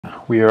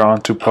we are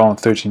on to problem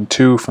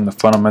 13-2 from the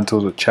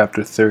fundamentals of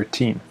chapter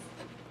 13.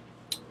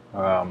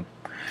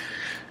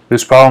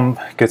 This problem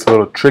gets a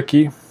little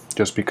tricky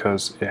just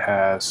because it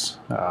has,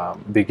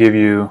 they give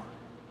you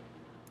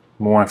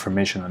more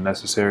information than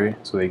necessary.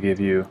 So they give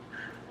you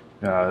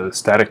the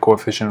static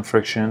coefficient of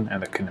friction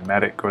and the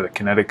kinematic or the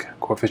kinetic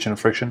coefficient of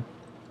friction.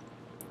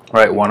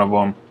 Right, one of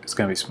them is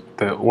going to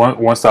be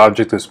once the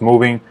object is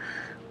moving,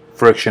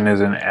 friction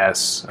isn't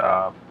as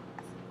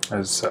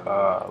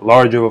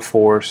large of a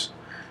force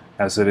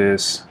as it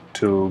is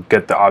to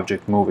get the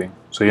object moving.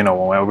 So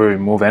whenever we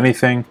move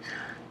anything,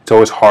 it's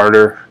always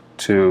harder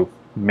to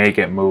make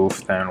it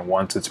move than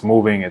once it's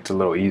moving. It's a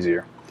little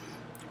easier,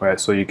 right?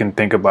 So you can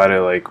think about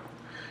it like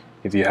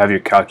if you have your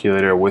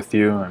calculator with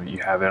you and you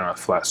have it on a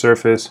flat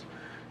surface,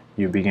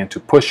 you begin to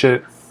push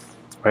it,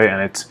 right?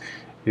 And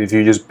if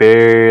you just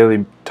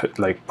barely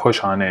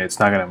push on it, it's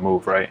not going to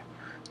move, right?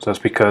 So that's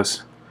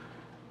because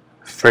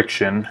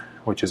friction,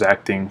 which is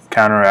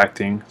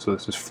counteracting. So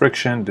this is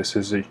friction, this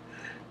is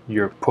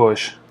your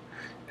push,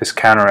 is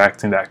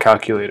counteracting that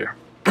calculator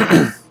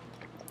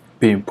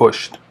being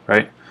pushed,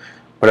 right?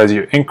 But as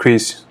you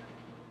increase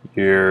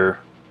your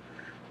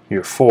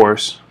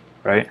force,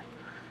 right,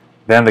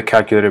 then the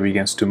calculator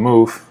begins to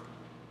move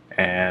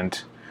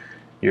and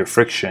your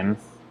friction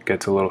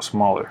gets a little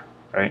smaller,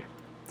 right?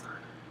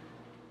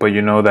 But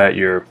you know that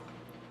your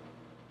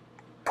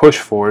push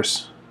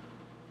force,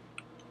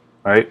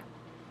 right,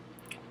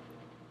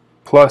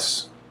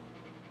 plus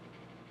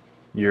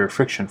your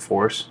friction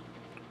force,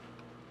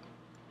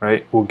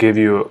 right, will give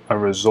you a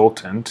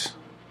resultant,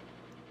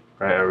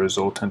 right, a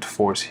resultant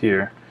force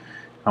here.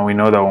 And we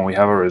know that when we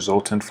have a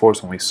resultant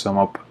force, when we sum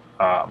up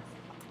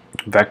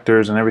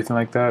vectors and everything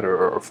like that,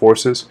 or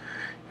forces,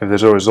 if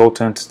there's a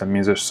resultant, that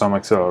means there's some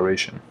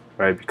acceleration,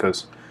 right,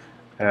 because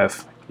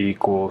F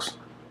equals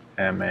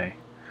ma.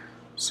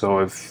 So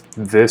if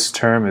this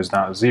term is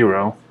not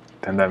 0,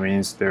 then that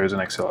means there is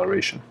an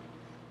acceleration.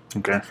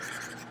 Okay,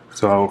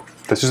 so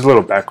this is a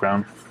little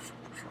background.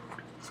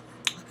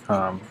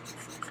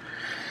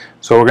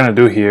 So what we're going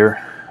to do here,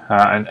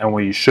 and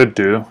what you should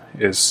do,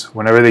 is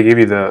whenever they give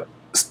you the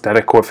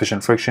static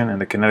coefficient friction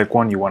and the kinetic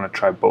one, you want to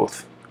try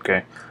both.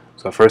 Okay,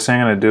 so the first thing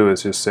I'm going to do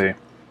is just say,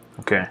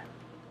 okay,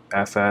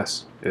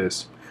 Fs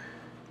is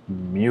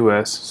mu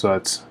s, so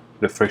that's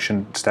the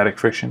friction, static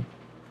friction,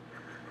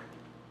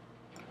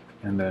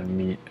 and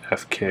then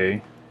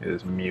Fk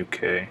is mu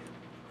k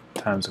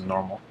times the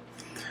normal.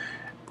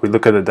 If we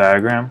look at the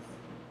diagram,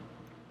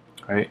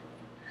 right,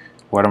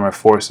 what are my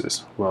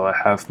forces? Well, I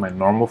have my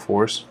normal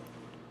force,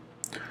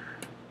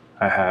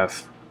 I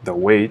have the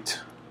weight,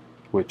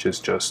 which is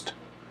just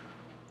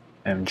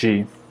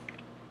mg.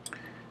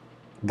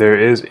 There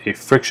is a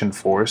friction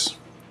force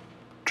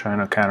trying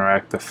to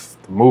counteract the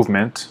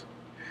movement,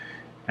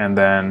 and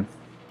then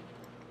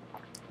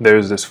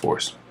there's this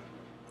force.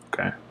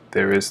 Okay,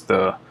 there is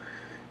the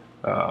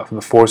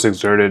force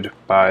exerted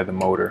by the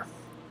motor.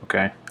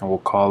 Okay, and we'll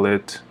call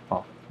it,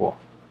 well,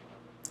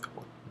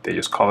 they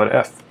just call it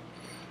F.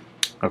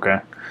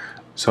 Okay,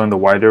 so in the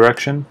y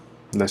direction,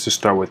 let's just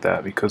start with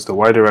that, because the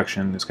y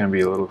direction is going to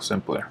be a little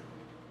simpler,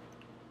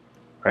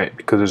 right,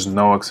 because there's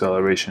no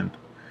acceleration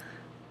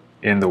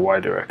in the y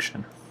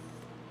direction.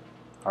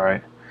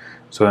 Alright,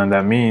 so then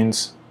that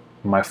means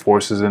my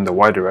force is in the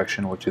y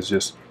direction, which is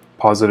just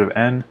positive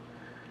n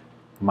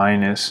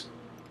minus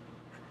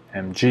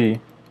mg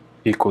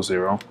equals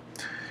 0,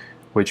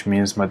 which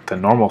means that the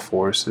normal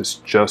force is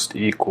just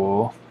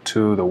equal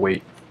to the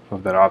weight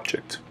of that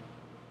object.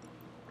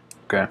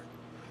 Okay,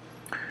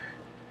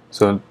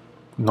 so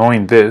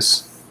knowing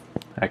this,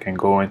 I can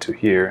go into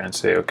here and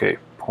say, okay,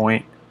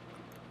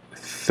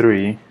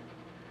 0.3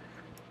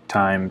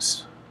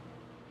 times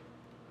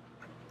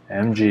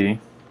mg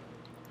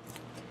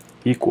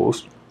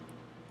equals,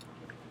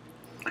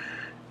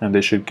 and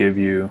this should give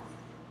you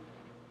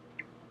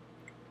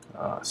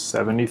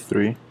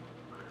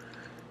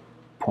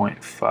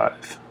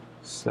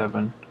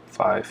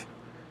 73.575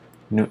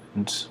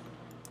 newtons.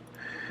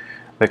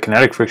 The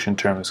kinetic friction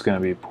term is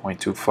going to be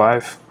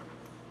 0.25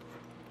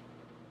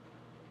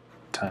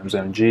 times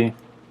mg,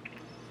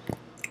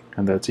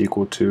 and that's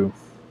equal to,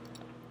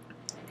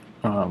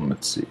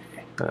 let's see,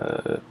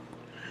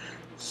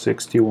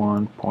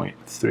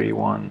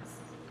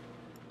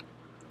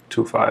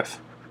 61.3125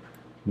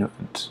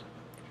 newtons.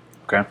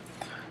 Okay,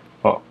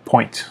 well,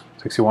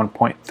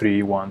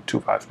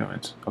 61.3125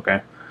 newtons.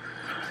 Okay,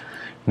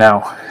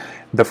 now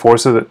the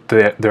force that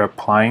they're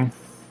applying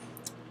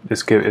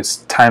is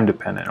time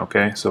dependent.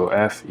 Okay, so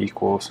F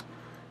equals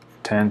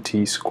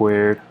 10t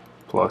squared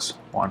plus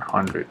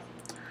 100.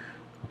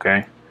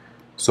 Okay,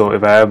 so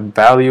if I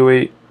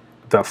evaluate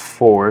the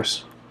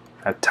force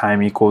at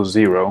time equals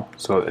 0,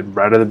 so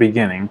right at the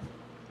beginning,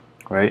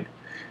 right,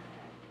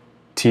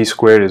 t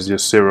squared is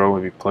just 0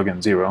 if you plug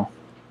in 0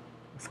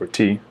 for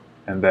t,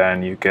 and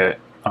then you get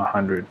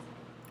 100.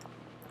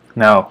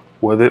 Now,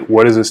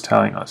 what is this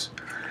telling us?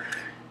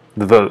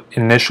 The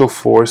initial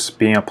force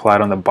being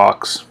applied on the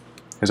box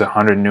is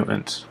 100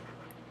 newtons.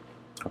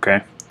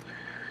 Okay,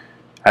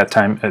 at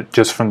time,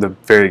 just from the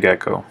very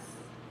get-go.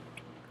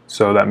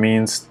 So that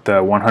means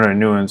the 100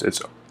 newtons,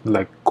 it's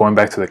like going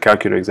back to the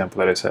calculator example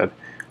that I said,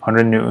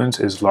 100 newtons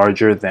is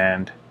larger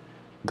than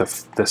the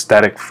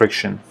static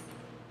friction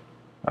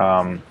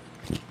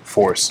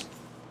force.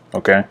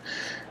 Okay,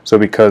 so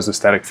because the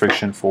static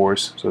friction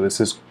force, so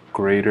this is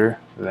greater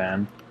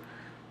than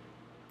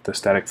the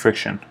static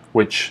friction,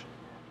 which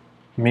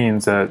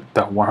means that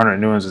the 100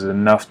 newtons is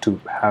enough to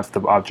have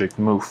the object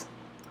move.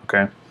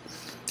 Okay,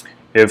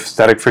 if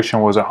static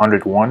friction was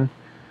 101,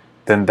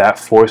 then that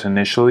force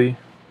initially,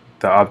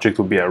 the object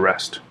would be at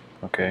rest.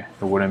 Okay,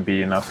 it wouldn't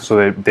be enough.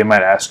 So they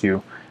might ask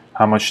you,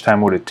 how much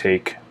time would it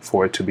take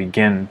for it to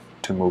begin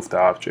to move the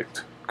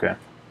object? Okay,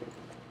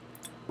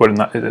 but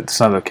it's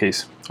not the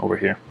case over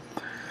here.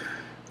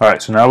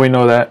 Alright, so now we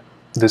know that.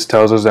 This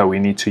tells us that we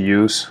need to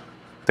use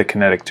the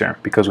kinetic term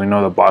because we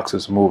know the box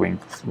is moving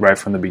right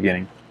from the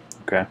beginning.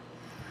 Okay,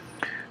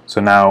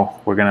 so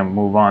now we're going to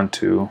move on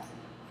to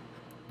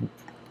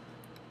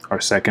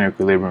our second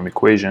equilibrium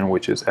equation,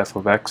 which is f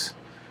of x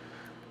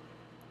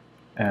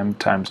m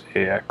times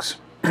ax.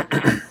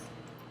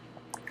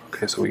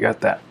 Okay, so we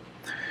got that.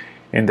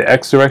 In the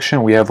x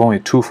direction, we have only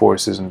two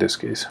forces in this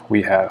case.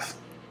 We have,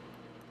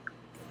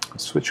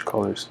 let's switch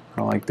colors. I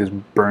don't like this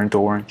burnt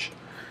orange.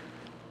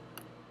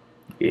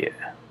 Yeah,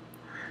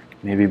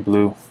 navy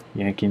blue,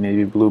 Yankee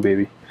navy blue,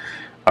 baby.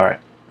 All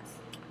right,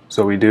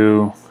 so we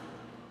do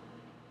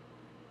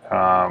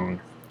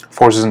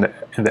forces in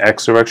the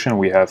x direction.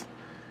 We have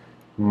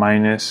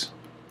minus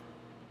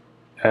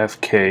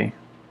Fk.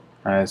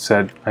 I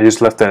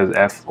just left that as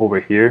F over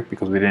here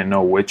because we didn't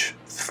know which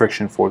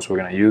friction force we're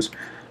going to use,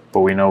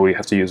 but we know we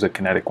have to use a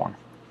kinetic one.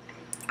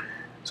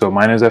 So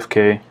minus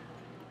Fk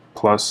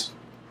plus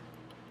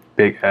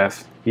big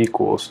F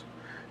equals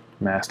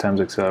mass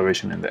times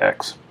acceleration in the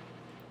x,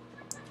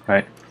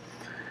 right?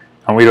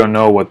 And we don't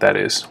know what that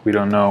is. We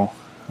don't know,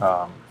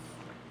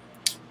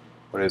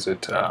 what is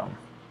it,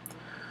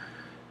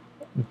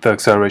 the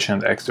acceleration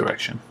in the x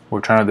direction.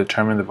 We're trying to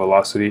determine the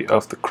velocity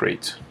of the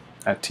crate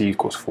at t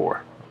equals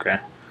 4. Okay,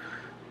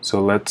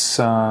 so let's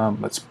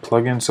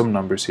plug in some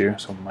numbers here.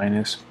 So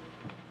minus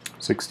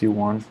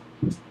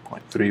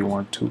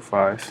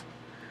 61.3125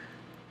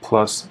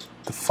 plus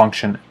the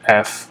function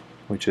f,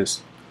 which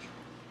is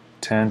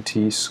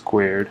 10t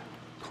squared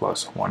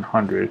plus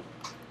 100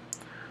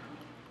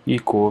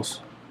 equals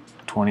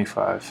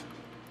 25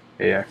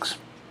 ax.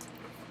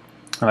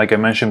 And like I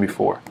mentioned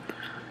before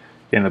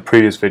in the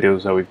previous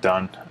videos that we've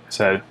done, I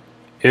said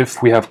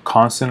if we have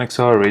constant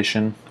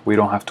acceleration, we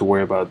don't have to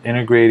worry about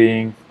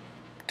integrating,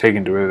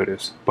 taking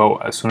derivatives. But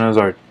as soon as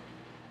our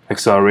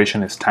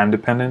acceleration is time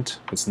dependent,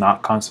 it's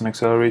not constant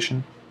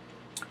acceleration,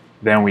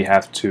 then we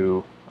have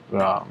to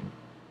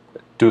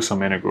do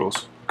some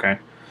integrals. Okay,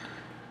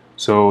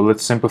 so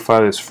let's simplify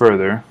this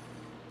further.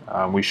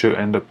 We should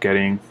end up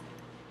getting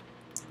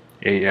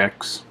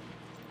ax,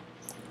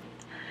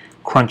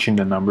 crunching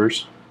the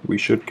numbers, we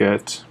should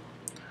get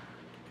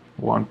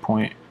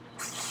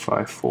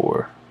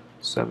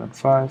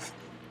 1.5475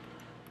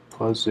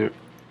 plus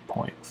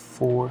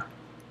 0.4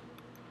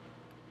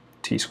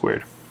 t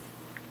squared.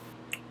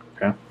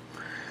 Okay,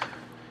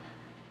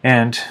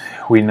 and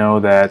we know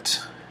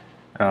that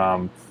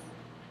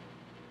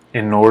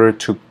in order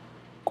to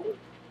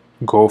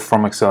go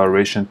from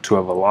acceleration to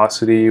a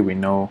velocity, we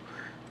know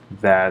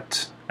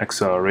that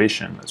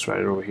acceleration, let's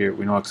write it over here,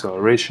 we know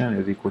acceleration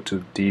is equal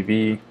to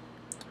dv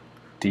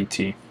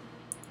dt.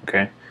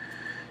 Okay,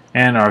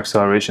 and our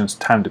acceleration is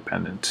time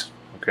dependent.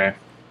 Okay,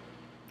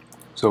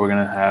 so we're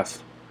gonna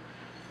have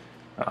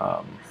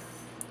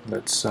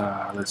let's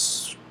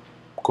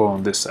go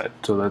on this side.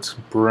 So let's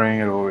bring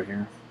it over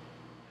here.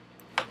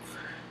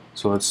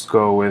 So let's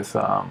go with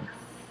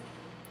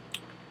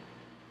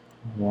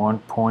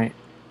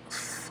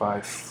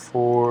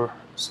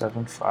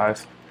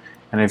 1.5475,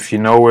 and if you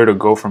know where to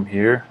go from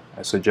here,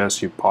 I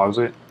suggest you pause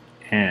it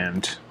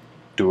and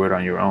do it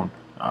on your own.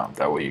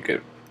 That way you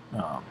get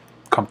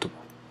comfortable.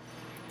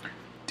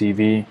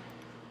 dv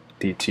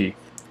dt.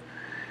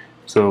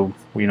 So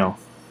we know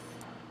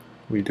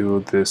we do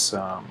this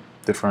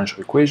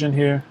differential equation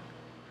here,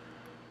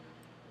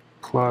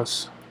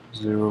 plus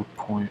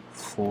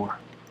 0.4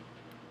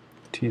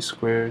 t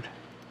squared,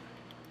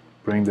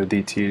 bring the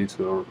dt to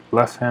the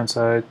left hand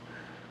side,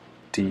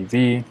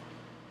 dv,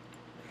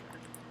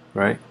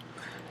 right?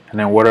 And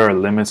then what are our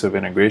limits of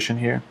integration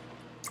here?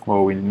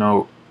 Well, we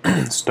know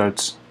it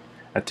starts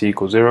at t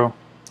equals 0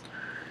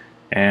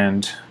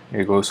 and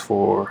it goes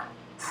for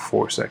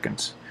 4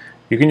 seconds.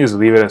 You can just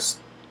leave it as,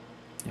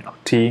 you know,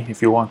 t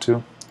if you want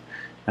to,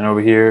 and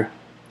over here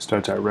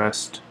starts at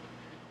rest,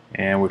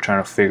 and we're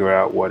trying to figure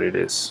out what it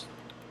is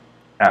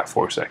at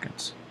 4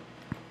 seconds.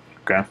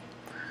 Okay,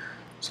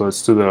 so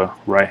let's do the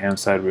right hand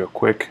side real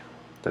quick.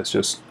 That's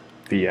just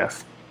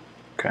vf.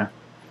 Okay,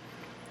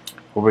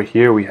 over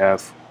here we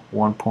have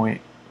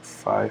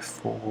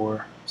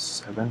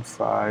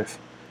 1.5475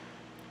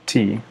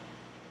 t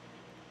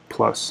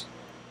plus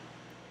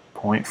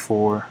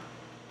 0.4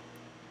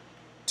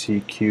 t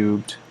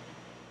cubed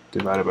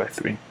divided by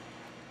 3.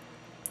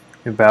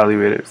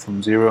 Evaluate it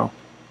from 0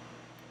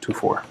 to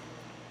 4.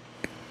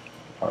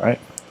 Alright,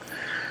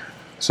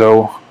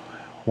 so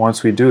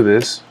once we do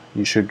this,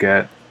 you should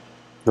get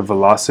the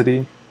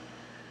velocity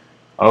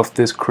of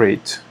this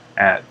crate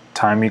at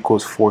time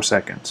equals 4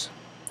 seconds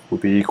will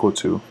be equal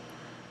to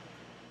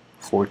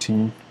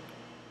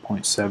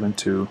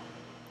 14.72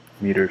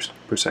 meters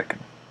per second.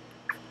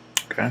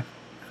 Okay,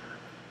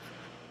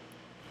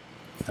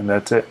 and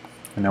that's it.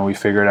 And then we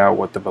figured out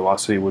what the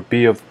velocity would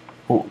be of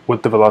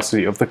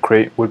the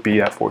crate would be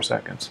at 4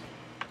 seconds.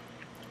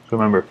 So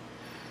remember,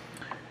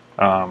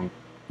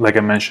 like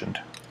I mentioned,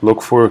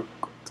 look for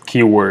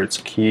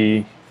keywords,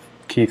 key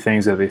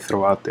things that they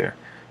throw out there.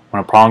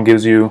 When a problem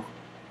gives you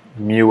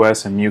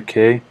mu_s and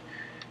mu_k,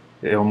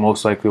 it'll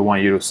most likely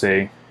want you to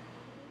say,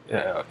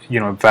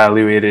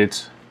 evaluate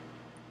it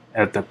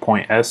at the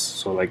point S.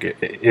 So like,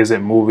 is it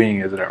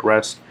moving? Is it at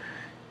rest?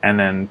 And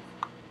then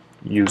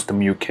use the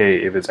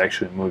mu_k if it's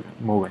actually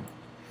moving.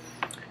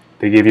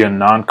 They give you a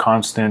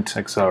non-constant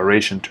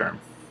acceleration term.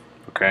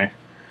 Okay.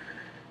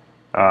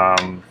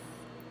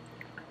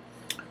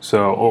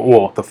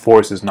 So the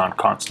force is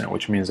non-constant,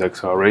 which means the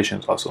acceleration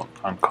is also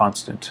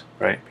non-constant,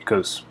 right?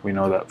 Because we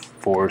know that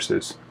force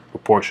is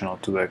proportional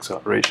to the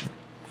acceleration.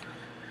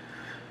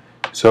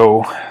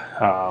 So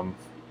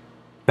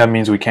that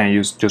means we can't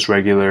use just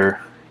regular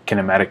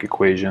kinematic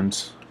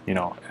equations,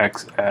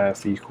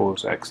 xf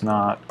equals x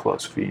naught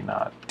plus v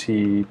naught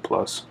t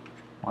plus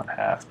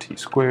 1/2 t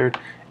squared,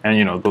 and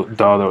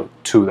the other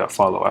two that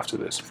follow after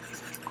this.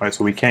 Right,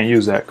 so we can't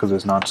use that because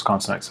there's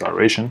non-constant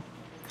acceleration.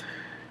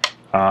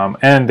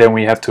 And then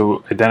we have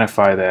to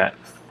identify that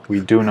we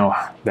do know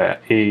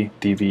that a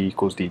dv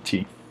equals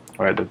dt,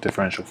 right, the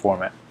differential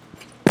format.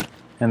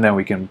 And then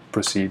we can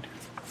proceed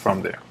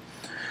from there.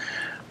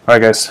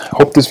 Alright guys,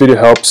 hope this video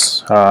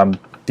helps.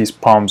 These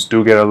problems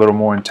do get a little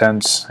more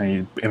intense,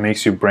 and it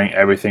makes you bring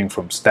everything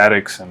from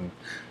statics and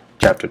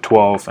chapter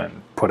 12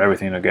 and put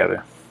everything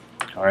together.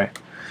 Alright,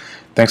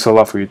 thanks a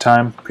lot for your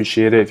time.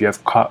 Appreciate it. If you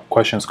have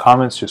questions,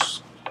 comments,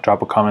 just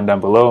drop a comment down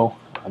below.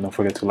 And don't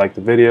forget to like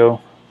the video.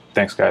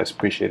 Thanks guys,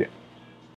 appreciate it.